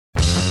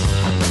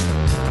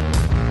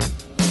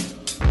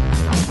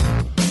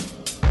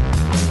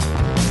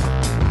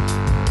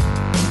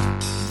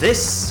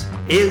This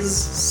is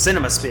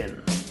Cinema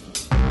Spin.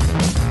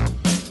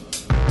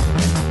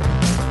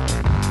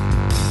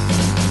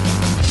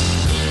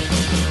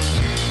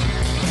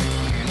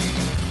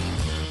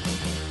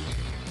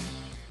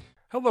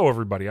 Hello,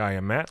 everybody. I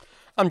am Matt.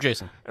 I'm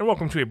Jason. And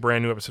welcome to a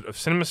brand new episode of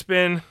Cinema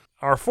Spin,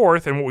 our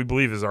fourth and what we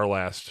believe is our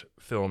last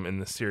film in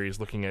this series,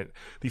 looking at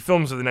the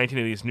films of the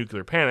 1980s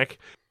nuclear panic.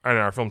 And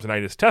our film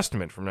tonight is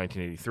Testament from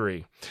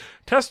 1983.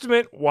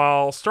 Testament,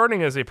 while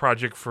starting as a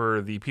project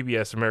for the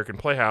PBS American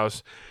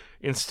Playhouse,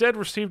 instead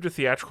received a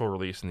theatrical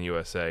release in the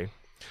USA.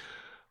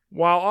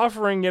 While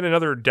offering yet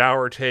another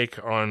dour take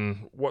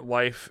on what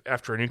life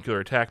after a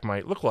nuclear attack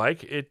might look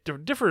like,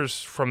 it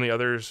differs from the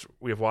others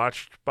we have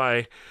watched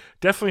by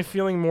definitely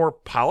feeling more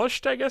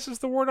polished, I guess is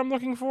the word I'm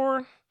looking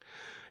for.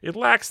 It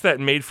lacks that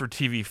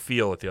made-for-TV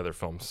feel that the other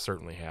films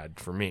certainly had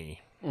for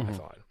me, I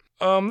thought.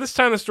 This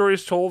time the story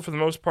is told, for the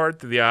most part,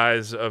 through the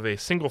eyes of a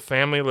single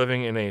family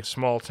living in a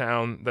small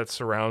town that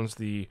surrounds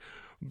the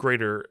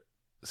greater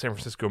San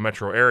Francisco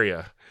metro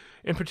area.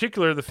 In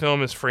particular, the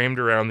film is framed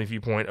around the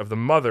viewpoint of the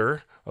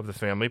mother of the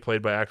family,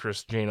 played by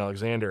actress Jane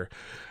Alexander.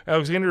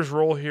 Alexander's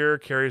role here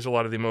carries a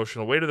lot of the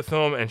emotional weight of the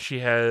film, and she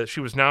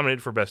was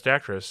nominated for Best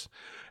Actress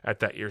at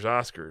that year's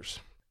Oscars.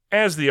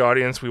 As the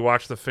audience, we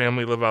watch the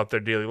family live out their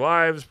daily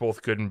lives,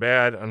 both good and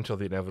bad, until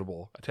the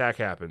inevitable attack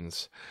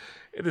happens.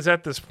 It is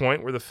at this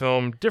point where the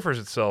film differs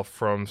itself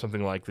from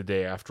something like The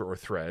Day After or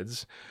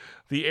Threads.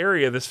 The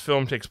area this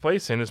film takes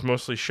place in is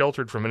mostly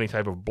sheltered from any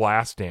type of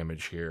blast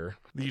damage here.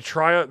 The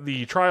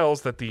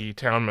trials that the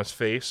town must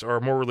face are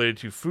more related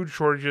to food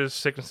shortages,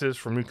 sicknesses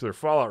from nuclear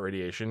fallout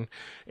radiation,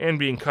 and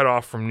being cut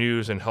off from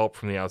news and help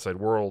from the outside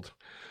world.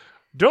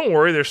 Don't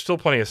worry, there's still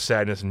plenty of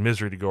sadness and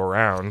misery to go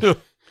around.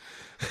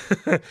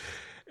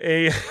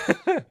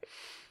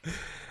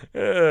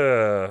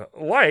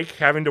 Like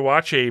having to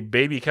watch a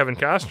baby Kevin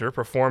Costner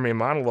perform a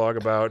monologue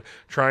about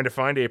trying to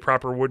find a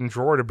proper wooden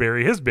drawer to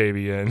bury his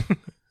baby in.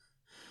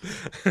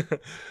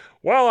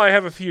 While I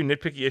have a few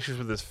nitpicky issues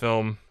with this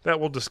film that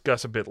we'll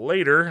discuss a bit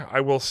later, I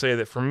will say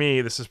that for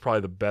me, this is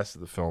probably the best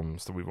of the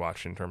films that we've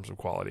watched in terms of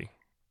quality.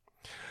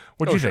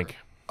 What do you think?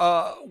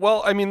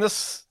 Well, I mean,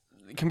 this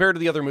compared to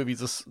the other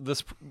movies,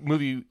 this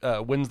movie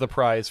wins the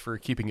prize for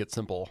keeping it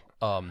simple.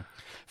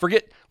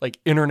 Forget like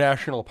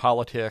international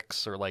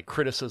politics or like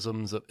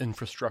criticisms of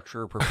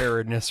infrastructure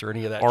preparedness or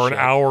any of that or shit. An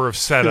hour of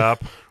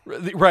setup.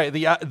 Right.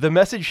 The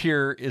message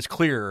here is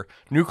clear.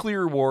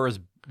 Nuclear war is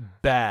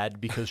bad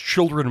because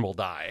children will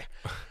die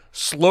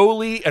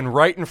slowly and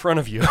right in front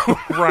of you.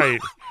 Right.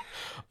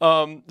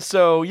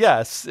 So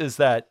yes, is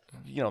that,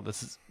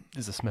 is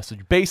this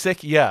message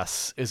basic?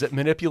 Yes. Is it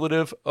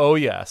manipulative? Oh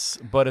yes.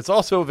 But it's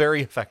also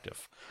very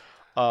effective.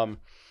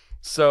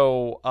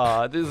 So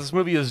this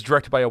movie is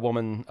directed by a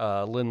woman,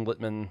 Lynn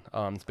Littman.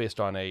 It's based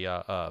on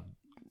a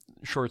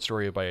short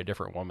story by a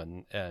different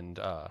woman, and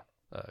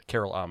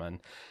Carol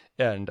Aman.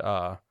 And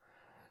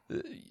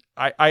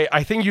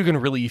I think you can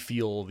really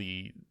feel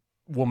the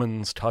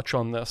woman's touch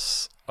on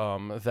this,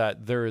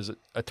 that there is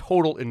a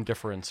total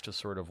indifference to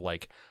sort of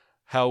like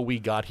how we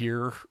got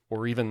here,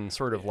 or even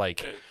sort of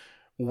like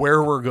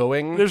where we're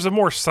going. There's a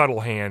more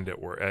subtle hand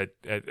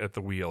at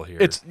the wheel here.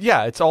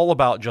 It's all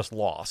about just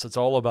loss. It's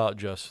all about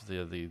just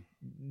the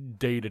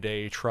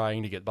day-to-day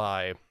trying to get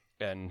by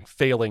and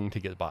failing to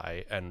get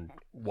by, and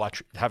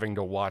having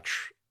to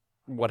watch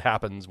what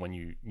happens when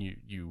you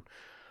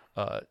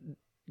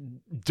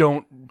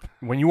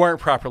when you aren't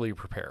properly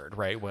prepared,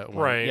 right?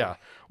 Right. Yeah.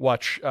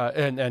 Watch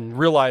and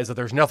realize that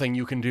there's nothing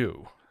you can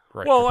do.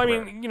 Right. Well, I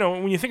mean,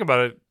 when you think about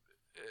it,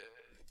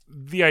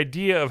 the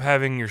idea of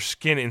having your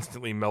skin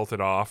instantly melted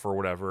off or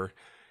whatever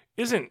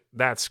isn't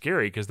that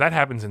scary, because that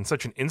happens in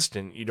such an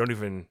instant. You don't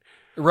even...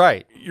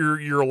 Right.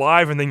 You're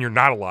alive and then you're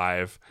not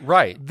alive.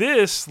 Right.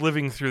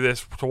 Living through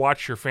this, to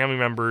watch your family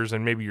members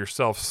and maybe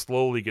yourself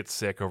slowly get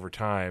sick over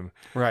time,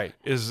 right,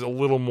 is a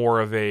little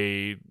more of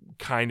a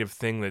kind of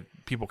thing that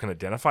people can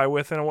identify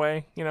with in a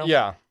way,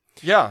 Yeah,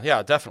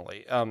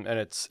 definitely. And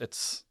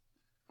it's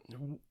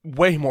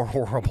way more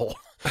horrible.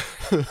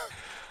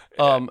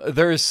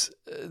 There's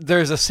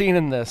a scene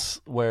in this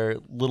where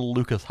little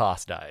Lucas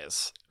Haas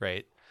dies,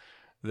 right?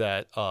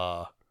 That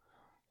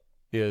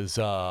is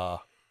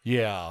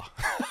yeah.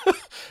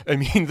 I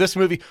mean, this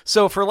movie.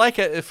 So for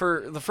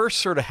the first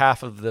sort of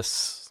half of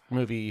this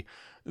movie,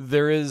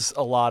 there is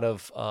a lot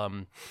of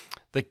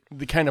the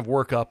kind of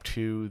work up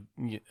to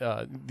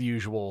the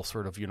usual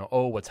sort of,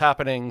 what's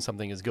happening,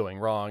 something is going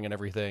wrong and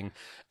everything.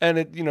 And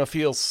it,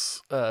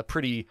 feels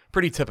pretty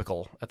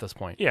typical at this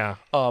point. Yeah.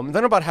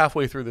 Then about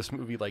halfway through, this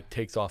movie like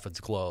takes off its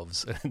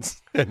gloves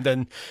and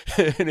then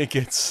it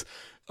gets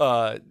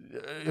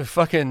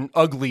fucking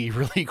ugly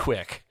really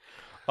quick.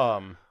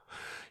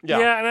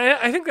 Yeah, and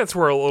I think that's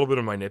where a little bit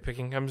of my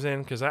nitpicking comes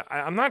in, because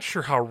I'm not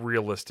sure how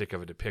realistic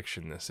of a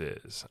depiction this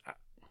is.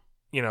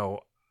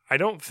 I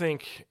don't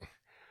think...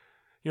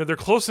 they're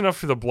close enough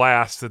to the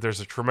blast that there's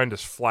a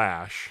tremendous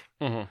flash,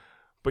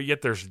 but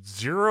yet there's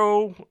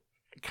zero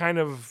kind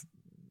of,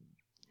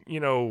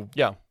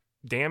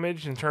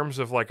 damage in terms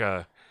of like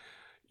a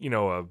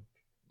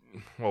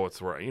well, what's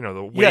the word?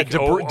 The wake,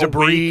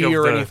 debris a wake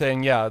or of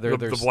anything. Yeah,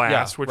 the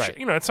blast, which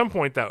right. at some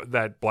point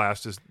that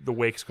blast is the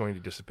wake's going to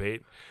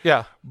dissipate.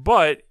 Yeah,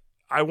 but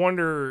I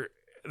wonder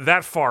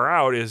that far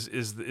out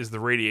is the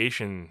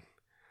radiation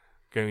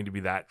going to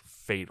be that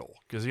fatal?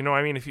 Because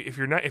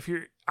if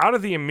you're out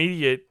of the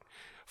immediate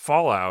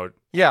fallout,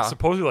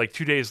 supposedly like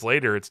 2 days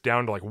later, it's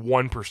down to like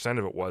 1%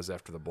 of it was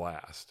after the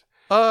blast.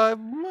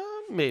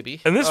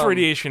 Maybe. And this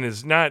radiation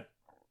is not,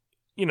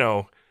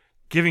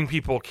 giving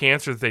people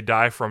cancer that they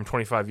die from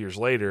 25 years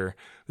later.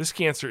 This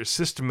cancer is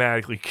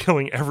systematically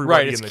killing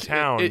everybody in the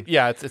town.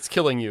 It's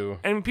killing you.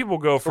 And people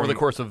go from over the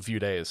course of a few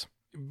days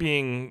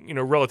being,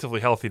 relatively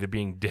healthy to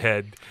being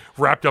dead,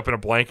 wrapped up in a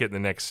blanket in the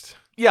next.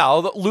 Yeah,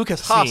 although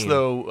Lucas Haas,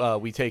 though,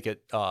 we take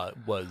it,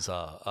 was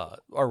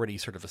already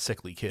sort of a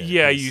sickly kid.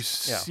 Yeah, you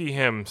see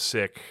him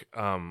sick.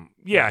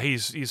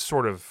 He's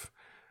sort of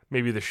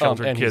maybe the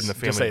sheltered kid in the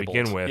family disabled. to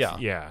begin with.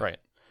 Yeah. Right.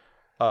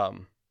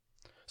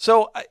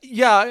 So,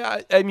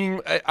 I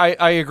mean,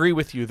 I agree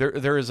with you.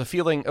 There is a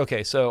feeling,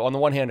 okay, so on the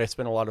one hand, I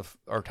spent a lot of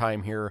our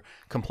time here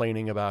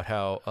complaining about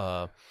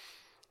how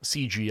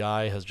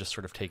CGI has just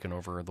sort of taken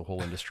over the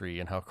whole industry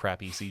and how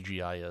crappy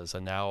CGI is.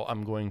 And now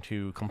I'm going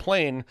to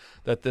complain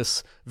that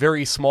this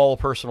very small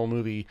personal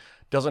movie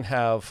doesn't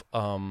have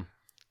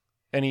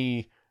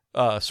any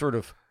sort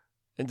of...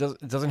 It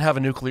doesn't have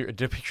a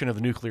depiction of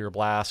the nuclear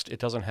blast. It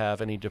doesn't have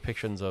any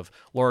depictions of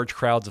large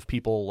crowds of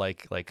people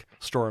like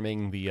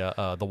storming the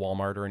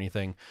Walmart or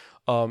anything.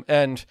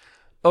 And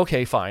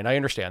okay, fine, I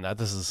understand that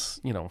this is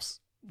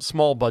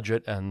small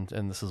budget and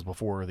this is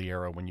before the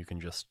era when you can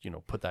just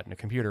put that in a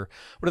computer.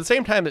 But at the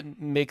same time, it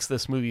makes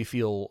this movie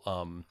feel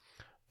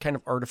kind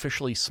of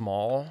artificially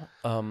small.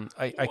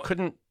 I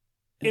couldn't.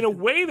 In a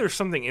way, there's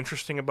something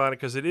interesting about it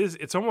because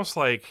it's almost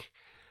like.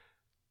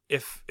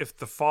 If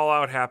the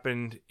fallout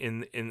happened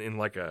in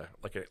like a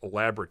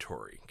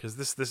laboratory, because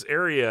this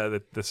area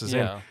that this is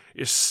in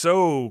is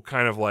so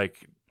kind of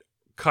like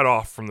cut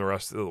off from the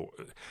rest of the,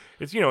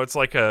 it's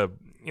like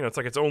it's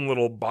like its own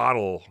little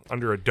bottle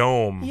under a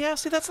dome. Yeah,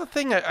 see, that's the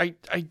thing. I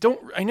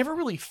never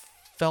really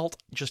felt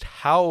just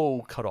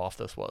how cut off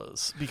this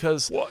was,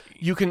 because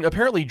you can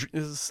apparently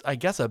is I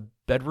guess a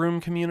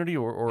bedroom community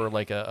or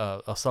like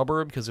a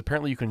suburb, because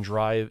apparently you can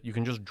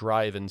just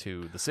drive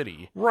into the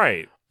city,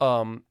 right?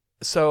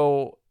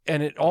 So,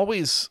 and it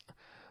always,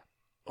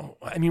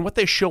 I mean, what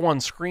they show on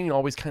screen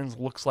always kind of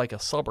looks like a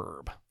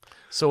suburb.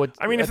 So but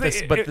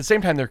at the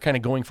same time, they're kind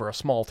of going for a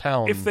small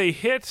town. If they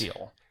hit,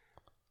 feel.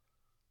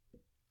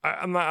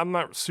 I'm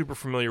not super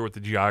familiar with the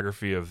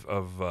geography of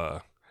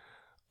the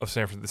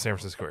San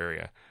Francisco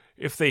area.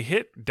 If they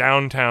hit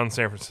downtown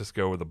San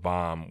Francisco with a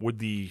bomb, would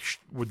the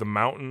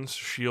mountains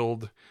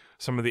shield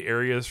some of the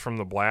areas from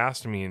the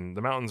blast? I mean,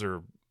 the mountains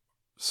are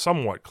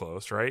somewhat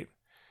close, right?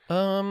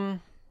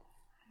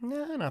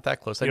 No, not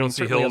that close. You don't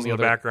see hills in the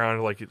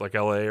background like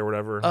LA or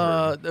whatever?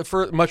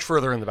 Much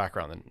further in the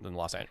background than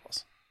Los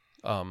Angeles.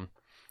 I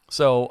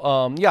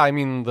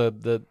mean,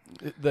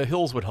 the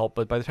hills would help,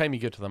 but by the time you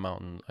get to the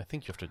mountain, I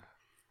think you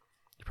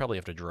probably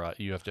have to drive.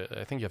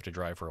 I think you have to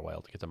drive for a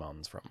while to get to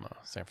mountains from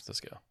San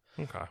Francisco.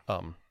 Okay.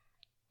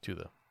 To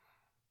the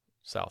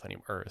south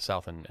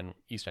south and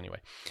east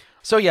anyway.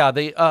 So yeah,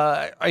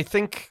 I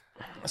think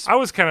I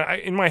was kind of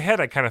in my head.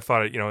 I kind of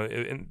thought it,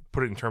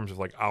 put it in terms of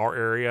like our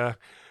area.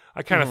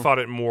 I kind of thought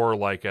it more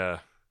like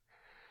a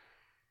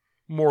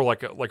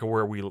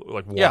where we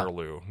like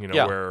Waterloo,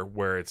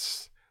 where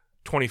it's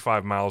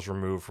 25 miles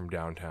removed from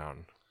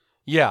downtown.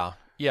 Yeah.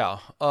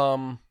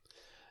 At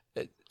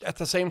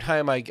the same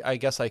time, I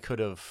guess I could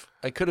have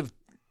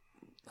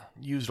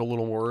used a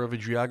little more of a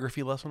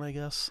geography lesson. I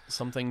guess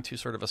something to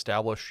sort of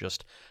establish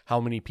just how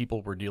many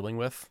people we're dealing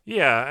with.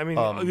 Yeah, I mean,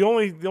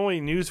 the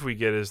only news we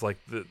get is like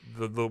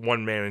the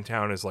one man in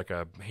town is like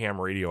a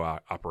ham radio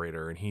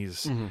operator, and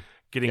he's.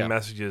 Getting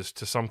messages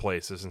to some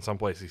places, and some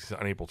places he's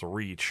unable to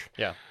reach.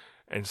 Yeah,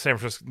 and San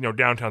Francisco,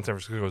 downtown San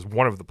Francisco is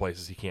one of the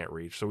places he can't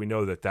reach. So we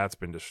know that that's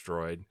been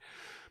destroyed,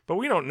 but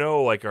we don't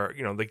know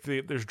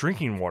there's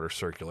drinking water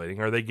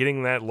circulating. Are they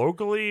getting that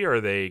locally? Or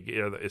are they?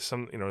 Is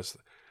some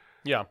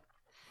Yeah,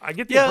 I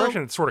get the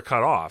impression it's sort of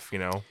cut off.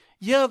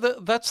 Yeah,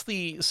 that's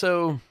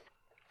so.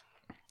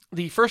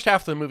 The first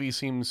half of the movie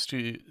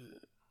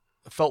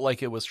felt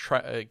like it was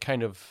the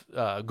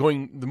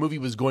movie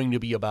was going to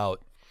be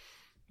about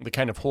the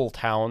kind of whole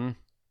town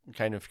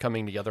kind of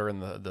coming together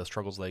and the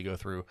struggles they go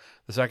through.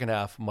 The second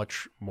half,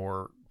 much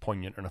more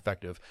poignant and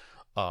effective,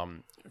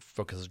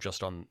 focuses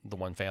just on the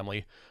one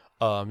family.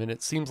 And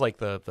it seems like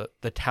the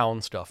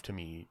town stuff to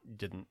me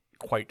didn't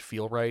quite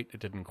feel right.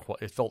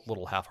 It felt a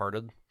little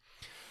half-hearted.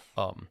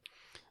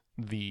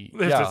 They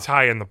have to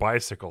tie in the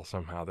bicycle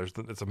somehow.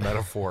 It's a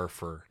metaphor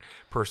for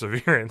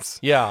perseverance.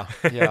 Yeah.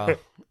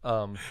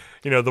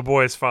 The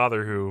boy's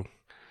father who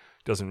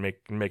doesn't make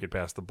it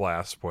past the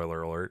blast.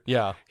 Spoiler alert.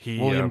 Yeah,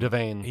 William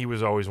Devane. He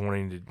was always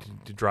wanting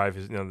to drive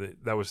his.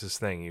 That was his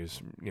thing. He was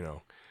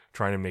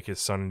trying to make his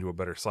son into a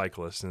better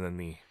cyclist, and then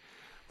the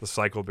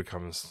cycle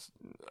becomes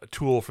a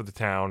tool for the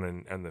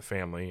town and the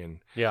family, and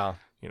Yeah.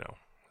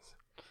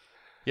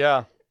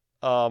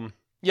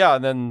 Yeah,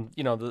 and then,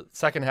 the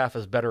second half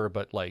is better,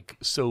 but, like,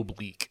 so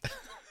bleak.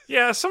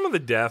 Yeah, some of the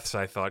deaths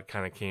I thought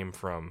kind of came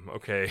from,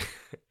 okay,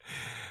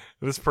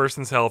 this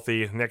person's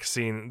healthy. Next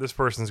scene, this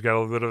person's got a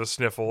little bit of a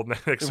sniffle.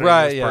 Next scene,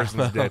 Right, this yeah.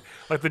 person's dead.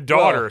 Like the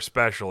daughter,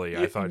 especially,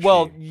 I thought.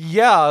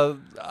 Yeah.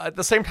 At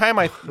the same time,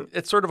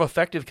 it's sort of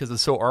effective because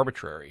it's so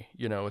arbitrary.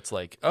 It's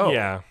like,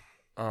 yeah,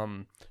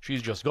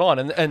 she's just gone,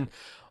 and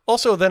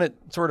also then it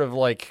sort of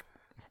like,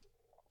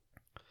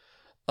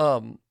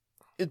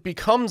 it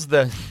becomes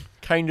then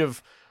kind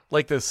of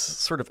like this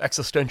sort of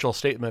existential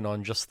statement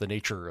on just the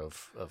nature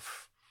of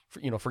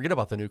forget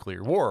about the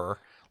nuclear war.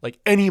 Like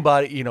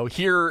anybody,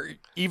 here,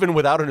 even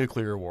without a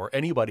nuclear war,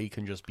 anybody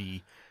can just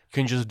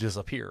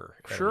disappear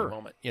at any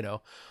moment,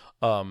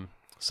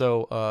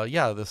 So,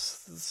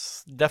 this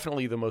is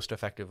definitely the most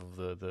effective of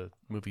the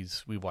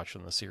movies we've watched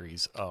in the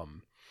series.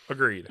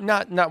 Agreed.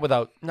 Not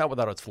without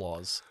its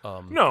flaws.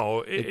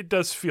 No, it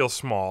does feel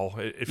small.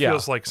 It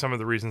feels like some of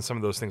the reasons some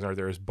of those things are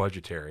there is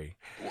budgetary.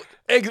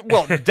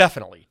 Well,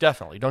 definitely.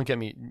 Don't get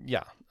me.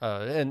 Yeah,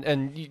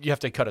 and you have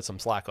to cut it some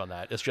slack on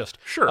that. It's just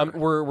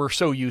we're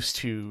so used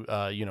to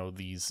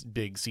these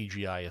big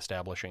CGI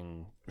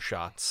establishing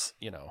shots.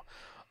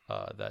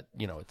 That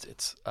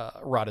it's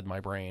rotted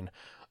my brain.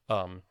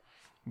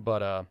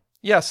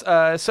 Yes.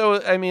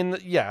 So I mean,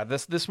 yeah.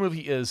 This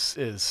movie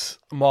is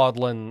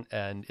maudlin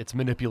and it's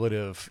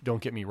manipulative.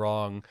 Don't get me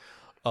wrong.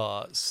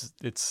 But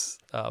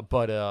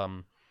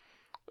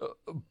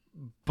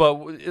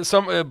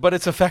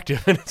it's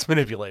effective in its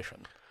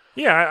manipulation.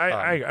 Yeah,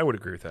 I would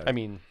agree with that. I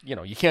mean,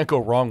 you can't go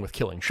wrong with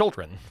killing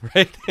children,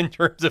 right? In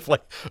terms of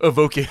like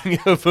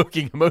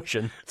evoking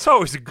emotion. It's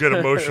always a good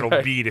emotional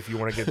beat if you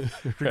want to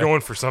if you're going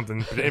for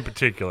something in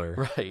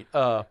particular. Right.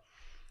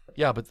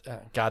 Yeah, but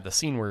God, the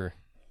scene where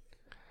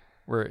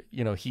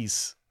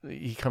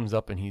he comes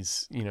up and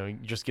he's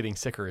just getting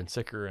sicker and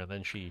sicker, and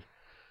then she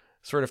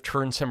sort of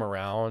turns him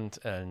around,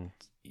 and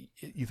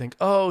you think,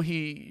 oh,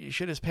 he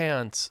shit his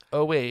pants.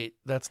 Oh wait,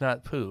 that's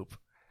not poop.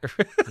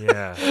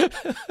 Yeah,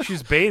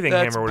 she's bathing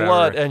him or whatever.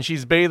 Blood, and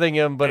she's bathing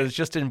him, but it's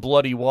just in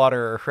bloody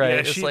water, right? Yeah,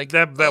 it's like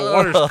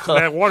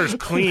that water's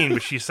clean,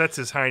 but she sets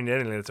his hind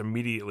end and it's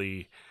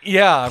immediately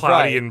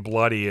cloudy and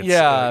bloody. It's,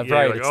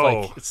 right.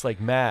 Like, it's like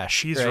MASH.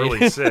 She's right?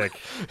 really sick.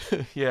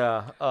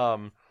 Yeah.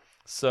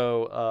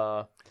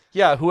 So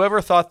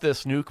whoever thought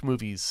this Nuke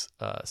Movies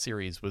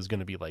series was going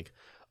to be like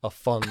a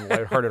fun,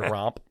 lighthearted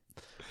romp,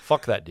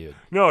 fuck that dude.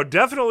 No,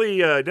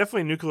 definitely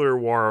nuclear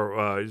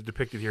war is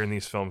depicted here in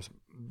these films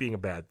being a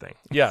bad thing.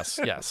 Yes.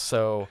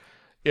 So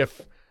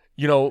if,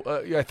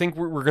 I think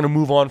we're going to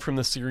move on from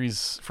the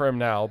series from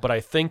now, but I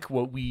think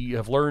what we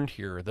have learned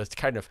here, the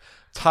kind of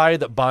tie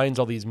that binds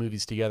all these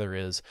movies together,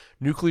 is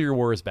nuclear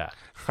war is bad.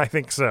 I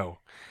think so.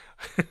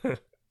 There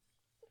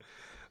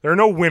are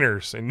no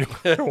winners in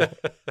nuclear war.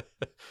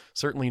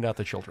 Certainly not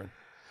the children.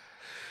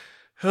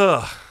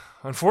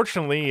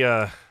 Unfortunately,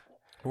 or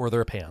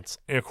their pants.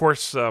 And of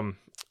course,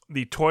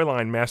 the toy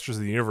line Masters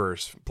of the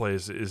Universe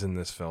is in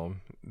this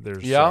film.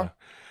 There's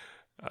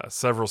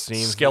several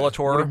scenes.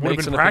 Skeletor would have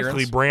makes been an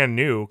practically appearance. Brand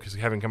new because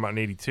having come out in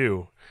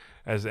 '82.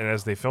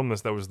 As they filmed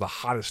this, that was the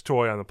hottest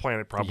toy on the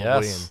planet, probably.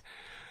 Yes.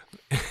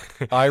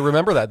 I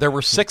remember that. There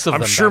were 6 of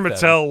them. I'm sure back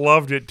Mattel then.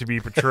 loved it to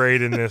be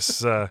portrayed in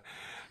this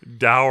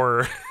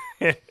dour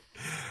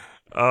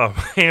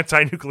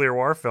anti-nuclear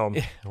war film.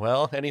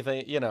 Well,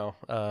 anything, yeah.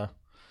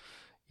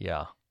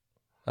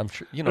 I'm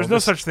sure, There's no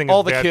such thing as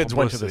all the bad kids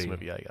went to publicity. this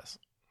movie, I guess.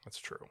 That's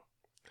true.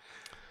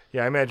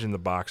 Yeah, I imagine the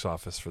box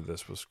office for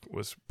this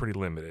was pretty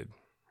limited.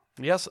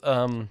 Yes,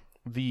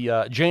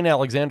 the Jane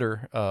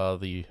Alexander,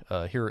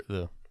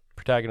 the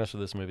protagonist of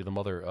this movie, the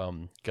mother,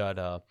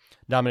 got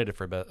nominated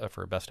for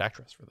Best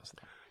Actress for this.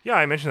 Yeah,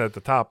 I mentioned that at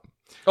the top.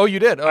 Oh, you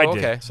did? Oh, I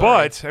okay. did.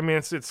 Sorry. But I mean,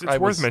 it's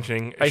worth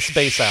mentioning. I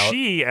space out.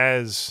 She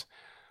as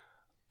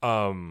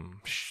I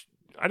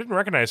didn't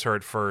recognize her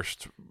at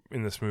first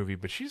in this movie,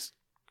 but she's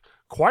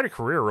quite a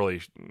career,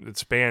 really. It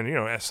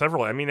spanned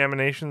several Emmy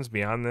nominations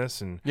beyond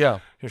this, and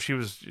she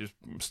was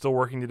still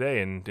working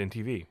today in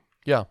TV.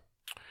 Yeah.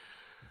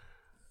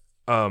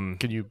 Can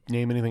you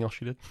name anything else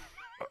she did?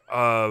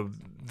 The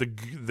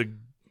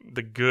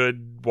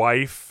Good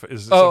Wife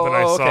is something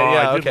I saw. Okay.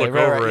 Yeah, I did look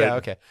over it. Yeah,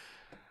 okay.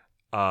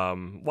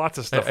 Lots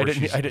of stuff. I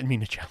didn't mean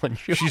to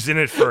challenge you. She's in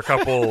it for a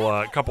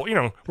couple,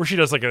 where she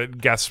does like a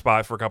guest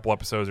spot for a couple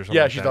episodes or something.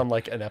 Yeah, like she's that. on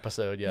like an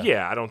episode. Yeah.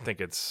 Yeah, I don't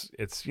think it's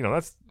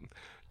that's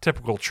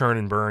typical churn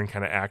and burn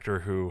kind of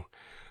actor who.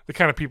 The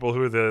kind of people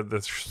who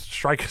the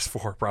strike is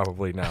for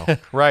probably now,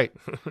 right?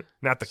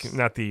 not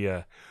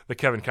the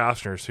Kevin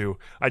Costner's who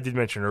I did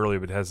mention earlier,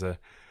 but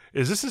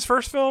is this his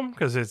first film?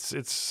 Because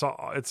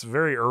it's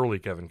very early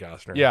Kevin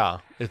Costner. Yeah,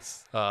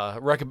 it's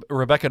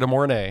Rebecca De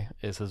Mornay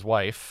is his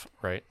wife,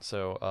 right?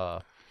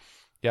 So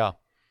yeah,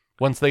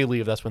 once they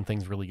leave, that's when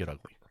things really get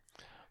ugly.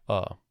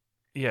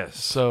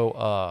 Yes.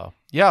 So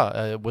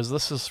was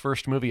this his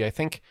first movie? I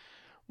think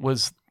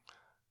was.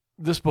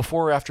 This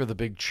before or after the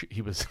big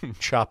he was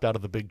chopped out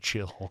of the Big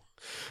Chill.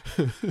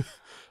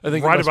 I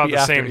think right about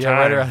the same time. Yeah,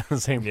 right around the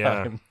same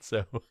time.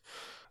 So,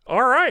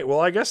 All right. Well,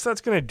 I guess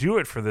that's going to do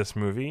it for this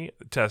movie,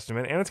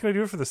 Testament, and it's going to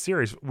do it for the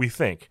series, we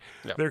think.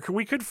 Yep.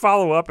 We could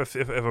follow up if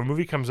a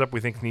movie comes up we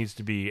think needs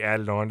to be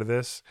added on to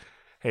this.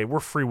 Hey, we're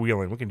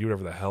freewheeling. We can do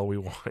whatever the hell we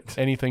want.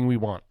 Anything we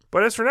want.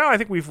 But as for now, I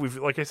think we've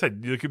like I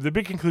said, the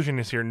big conclusion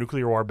is here: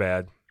 nuclear war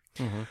bad.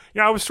 Mm-hmm.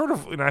 I was sort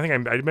of, I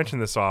think I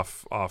mentioned this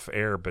off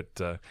air,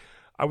 but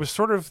I was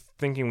sort of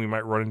thinking we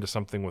might run into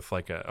something with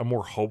like a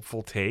more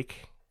hopeful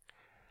take.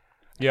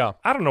 Yeah.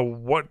 I don't know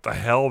what the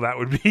hell that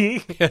would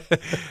be.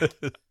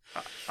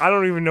 I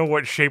don't even know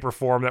what shape or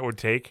form that would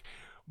take.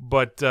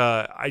 But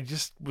I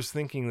just was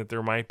thinking that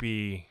there might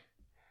be,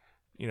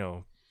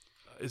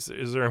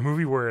 is there a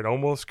movie where it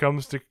almost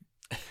comes to,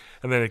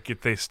 and then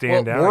they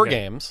stand down? War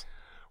games.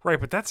 Right,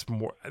 but that's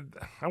more.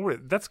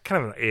 That's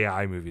kind of an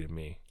AI movie to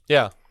me.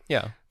 Yeah.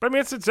 But I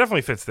mean, it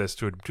definitely fits this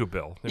to a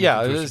bill.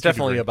 Yeah, it's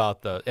definitely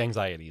about the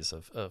anxieties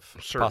of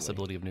Certainly.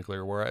 possibility of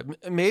nuclear war.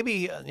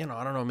 Maybe I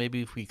don't know.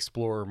 Maybe if we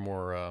explore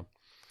more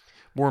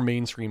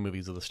mainstream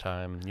movies of this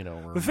time,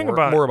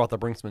 or more about the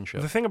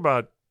brinksmanship. The thing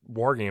about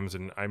war games,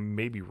 and I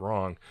may be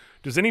wrong.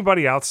 Does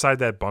anybody outside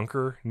that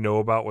bunker know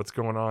about what's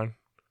going on?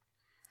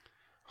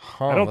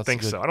 I don't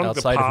think so. I don't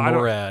outside of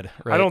NORAD.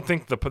 Right? I don't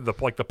think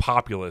the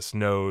populace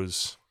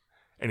knows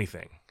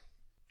anything.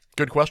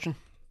 Good question.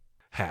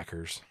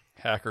 Hackers.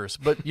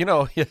 But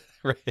yeah,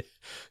 right.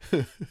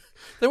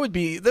 that would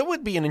be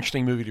an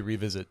interesting movie to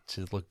revisit,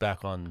 to look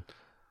back on,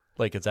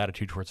 like, its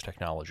attitude towards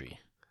technology.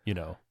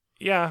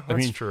 Yeah,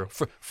 that's true.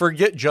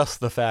 Forget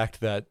just the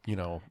fact that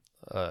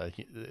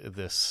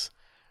this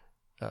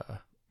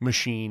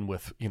machine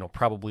with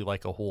probably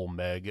like a whole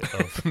meg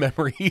of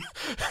memory.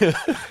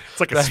 It's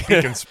like a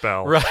speak and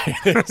spell, right?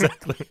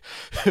 Exactly.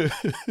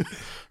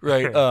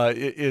 Right.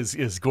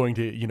 Is going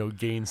to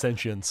gain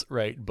sentience,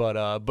 right?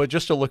 But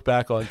just to look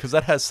back on, because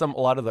that has a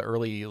lot of the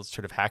early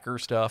sort of hacker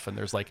stuff, and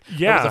there's like,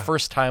 that was the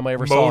first time I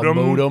ever saw a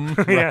modem.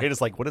 Right? Yeah.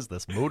 It's like, what is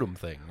this modem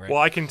thing? Right?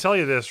 Well, I can tell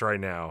you this right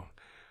now.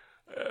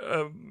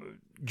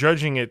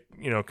 Judging it,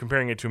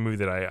 comparing it to a movie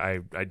that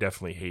I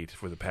definitely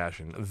hate with a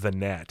passion, The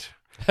Net,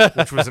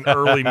 which was an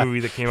early movie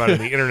that came out in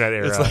the internet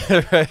era.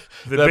 Right.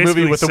 That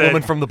movie with the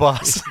woman from The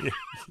Bus.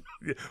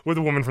 With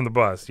the woman from The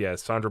Bus,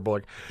 yes, Sandra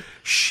Bullock.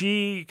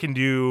 She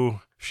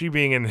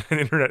being an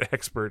internet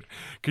expert,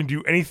 can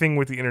do anything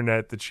with the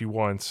internet that she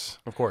wants.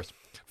 Of course.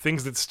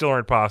 Things that still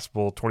aren't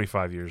possible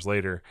 25 years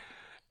later.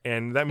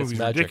 And that movie's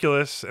magic.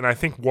 Ridiculous, and I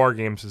think War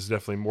Games is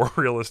definitely more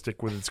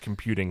realistic with its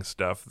computing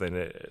stuff than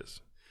it is.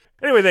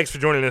 Anyway, thanks for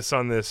joining us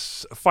on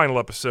this final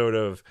episode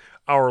of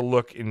our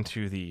look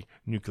into the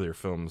nuclear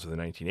films of the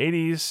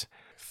 1980s.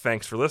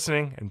 Thanks for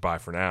listening, and bye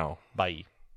for now. Bye.